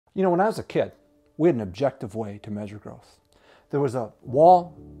You know, when I was a kid, we had an objective way to measure growth. There was a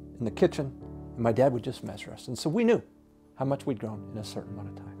wall in the kitchen, and my dad would just measure us. And so we knew how much we'd grown in a certain amount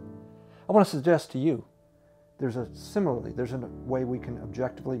of time. I want to suggest to you, there's a way we can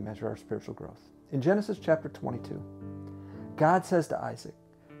objectively measure our spiritual growth. In Genesis chapter 22, God says to Isaac,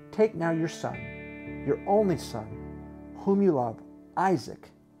 "Take now your son, your only son, whom you love,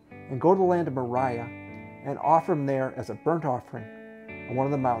 Isaac, and go to the land of Moriah and offer him there as a burnt offering on one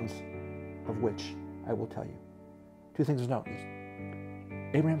of the mountains of which I will tell you." Two things to note is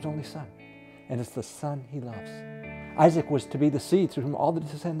Abraham's only son, and it's the son he loves. Isaac was to be the seed through whom all the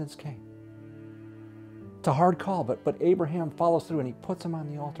descendants came. It's a hard call, but Abraham follows through and he puts him on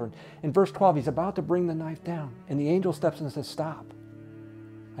the altar. And in verse 12, he's about to bring the knife down, and the angel steps in and says, "Stop.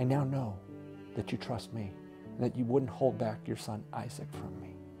 I now know that you trust me and that you wouldn't hold back your son Isaac from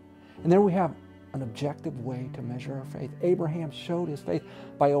me." And there we have an objective way to measure our faith. Abraham showed his faith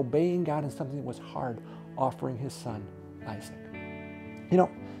by obeying God in something that was hard, offering his son Isaac. You know,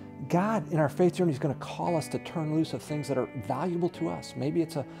 God in our faith journey is going to call us to turn loose of things that are valuable to us. Maybe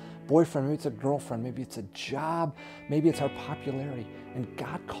it's a boyfriend, maybe it's a girlfriend, maybe it's a job, maybe it's our popularity. And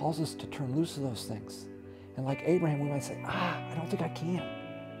God calls us to turn loose of those things. And like Abraham, we might say, I don't think I can.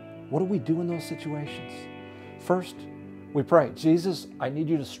 What do we do in those situations? First, we pray, "Jesus, I need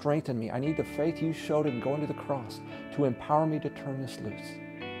you to strengthen me. I need the faith you showed in going to the cross to empower me to turn this loose."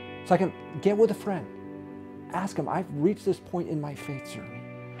 Second, get with a friend. Ask him, "I've reached this point in my faith journey.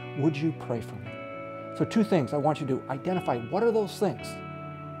 Would you pray for me?" So two things I want you to do. Identify what are those things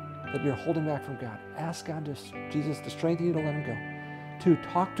that you're holding back from God. Ask God, Jesus, to strengthen you to let him go. Two,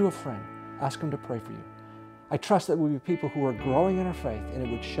 talk to a friend. Ask him to pray for you. I trust that we'll be people who are growing in our faith and it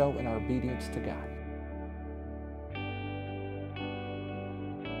would show in our obedience to God.